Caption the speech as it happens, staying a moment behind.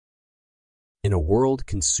In a world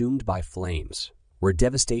consumed by flames, where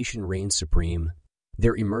devastation reigns supreme,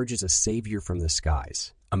 there emerges a savior from the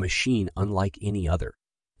skies, a machine unlike any other.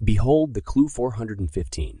 Behold the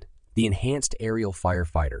CL-415, the Enhanced Aerial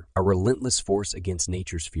Firefighter, a relentless force against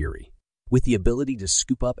nature's fury. With the ability to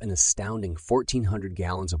scoop up an astounding 1,400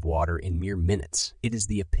 gallons of water in mere minutes, it is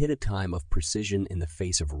the epitome of precision in the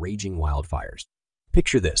face of raging wildfires.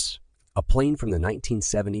 Picture this, a plane from the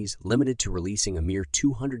 1970s limited to releasing a mere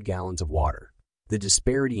 200 gallons of water. The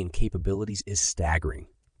disparity in capabilities is staggering.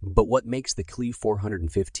 But what makes the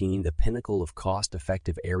CL-415 the pinnacle of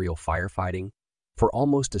cost-effective aerial firefighting? For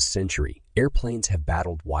almost a century, airplanes have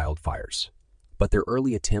battled wildfires, but their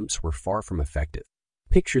early attempts were far from effective.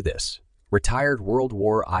 Picture this. Retired World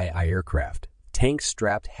War I aircraft, tanks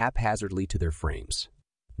strapped haphazardly to their frames.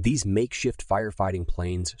 These makeshift firefighting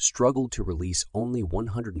planes struggled to release only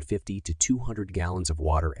 150 to 200 gallons of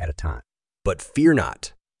water at a time. But fear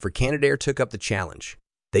not, for Canadair took up the challenge.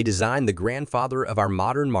 They designed the grandfather of our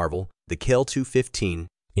modern marvel, the CL-215.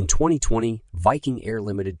 In 2020, Viking Air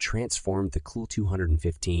Limited transformed the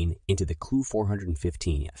CL-215 into the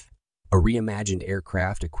CL-415F. A reimagined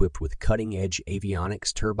aircraft equipped with cutting-edge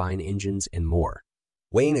avionics, turbine engines, and more.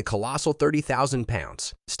 Weighing a colossal 30,000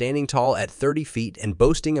 pounds, standing tall at 30 feet, and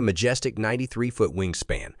boasting a majestic 93-foot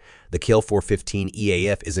wingspan, the CL-415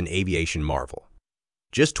 EAF is an aviation marvel.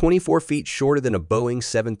 Just 24 feet shorter than a Boeing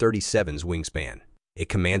 737's wingspan, it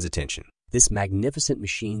commands attention. This magnificent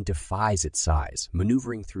machine defies its size,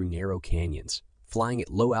 maneuvering through narrow canyons, flying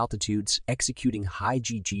at low altitudes, executing high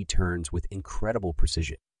GG turns with incredible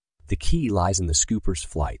precision. The key lies in the scooper's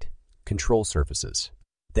flight, control surfaces,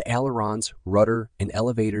 the ailerons, rudder, and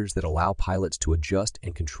elevators that allow pilots to adjust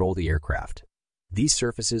and control the aircraft. These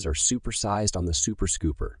surfaces are supersized on the Super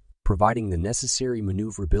Scooper, providing the necessary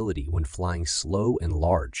maneuverability when flying slow and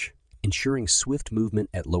large, ensuring swift movement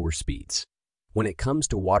at lower speeds. When it comes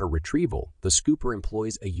to water retrieval, the Scooper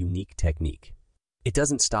employs a unique technique. It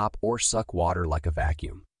doesn't stop or suck water like a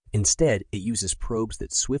vacuum. Instead, it uses probes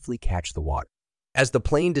that swiftly catch the water. As the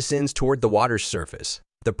plane descends toward the water's surface,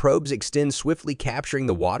 the probes extend swiftly, capturing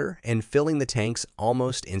the water and filling the tanks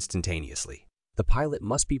almost instantaneously. The pilot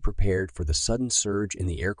must be prepared for the sudden surge in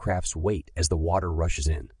the aircraft's weight as the water rushes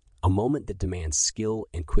in, a moment that demands skill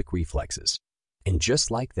and quick reflexes. And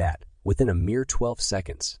just like that, within a mere 12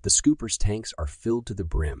 seconds, the Scooper's tanks are filled to the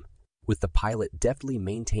brim, with the pilot deftly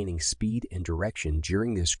maintaining speed and direction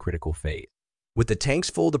during this critical phase. With the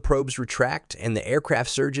tanks full, the probes retract and the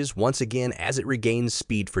aircraft surges once again as it regains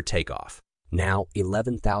speed for takeoff. Now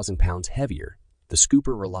 11,000 pounds heavier, the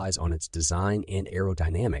Scooper relies on its design and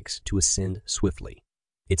aerodynamics to ascend swiftly.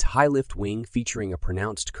 Its high-lift wing, featuring a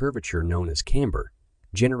pronounced curvature known as camber,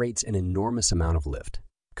 generates an enormous amount of lift.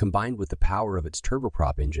 Combined with the power of its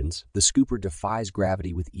turboprop engines, the Scooper defies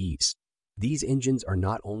gravity with ease. These engines are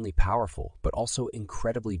not only powerful, but also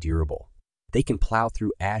incredibly durable. They can plow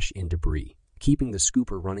through ash and debris, keeping the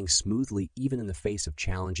Scooper running smoothly even in the face of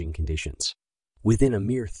challenging conditions. Within a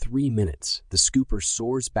mere 3 minutes, the Scooper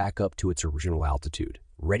soars back up to its original altitude,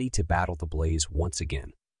 ready to battle the blaze once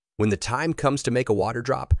again. When the time comes to make a water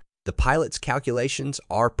drop, the pilot's calculations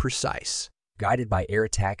are precise. Guided by air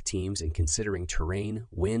attack teams and considering terrain,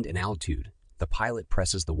 wind, and altitude, the pilot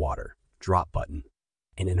presses the water drop button.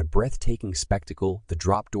 And in a breathtaking spectacle, the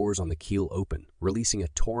drop doors on the keel open, releasing a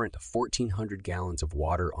torrent of 1,400 gallons of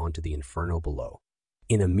water onto the inferno below.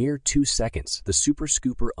 In a mere 2 seconds, the Super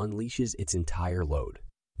Scooper unleashes its entire load.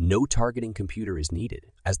 No targeting computer is needed,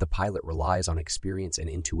 as the pilot relies on experience and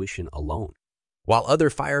intuition alone. While other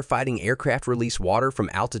firefighting aircraft release water from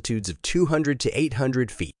altitudes of 200 to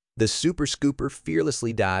 800 feet, the Super Scooper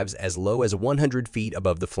fearlessly dives as low as 100 feet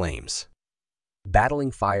above the flames.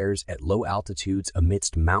 Battling fires at low altitudes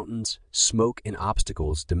amidst mountains, smoke, and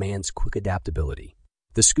obstacles demands quick adaptability.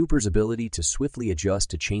 The Scooper's ability to swiftly adjust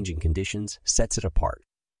to changing conditions sets it apart.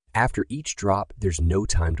 After each drop, there's no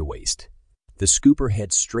time to waste. The Scooper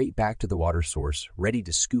heads straight back to the water source, ready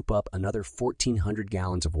to scoop up another 1,400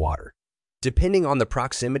 gallons of water. Depending on the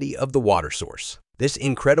proximity of the water source, this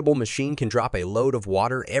incredible machine can drop a load of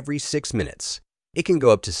water every 6 minutes. It can go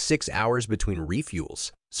up to 6 hours between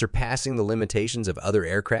refuels, surpassing the limitations of other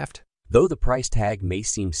aircraft. Though the price tag may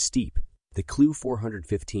seem steep, the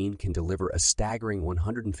CL-415 can deliver a staggering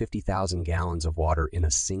 150,000 gallons of water in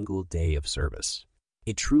a single day of service.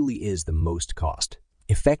 It truly is the most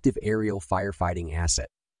cost-effective aerial firefighting asset.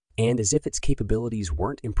 And as if its capabilities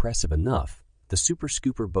weren't impressive enough, the Super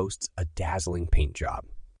Scooper boasts a dazzling paint job.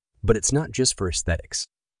 But it's not just for aesthetics.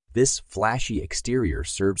 This flashy exterior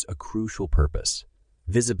serves a crucial purpose: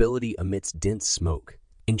 visibility amidst dense smoke.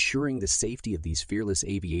 Ensuring the safety of these fearless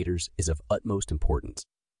aviators is of utmost importance.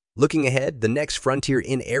 Looking ahead, the next frontier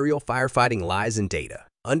in aerial firefighting lies in data.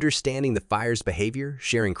 Understanding the fire's behavior,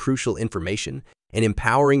 sharing crucial information, and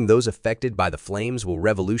empowering those affected by the flames will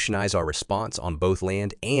revolutionize our response on both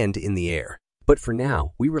land and in the air. But for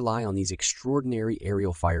now, we rely on these extraordinary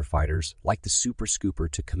aerial firefighters like the Super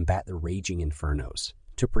Scooper to combat the raging infernos,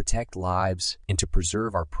 to protect lives, and to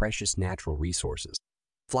preserve our precious natural resources.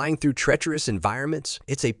 Flying through treacherous environments,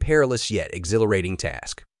 it's a perilous yet exhilarating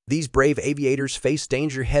task. These brave aviators face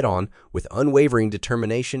danger head-on with unwavering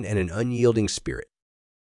determination and an unyielding spirit.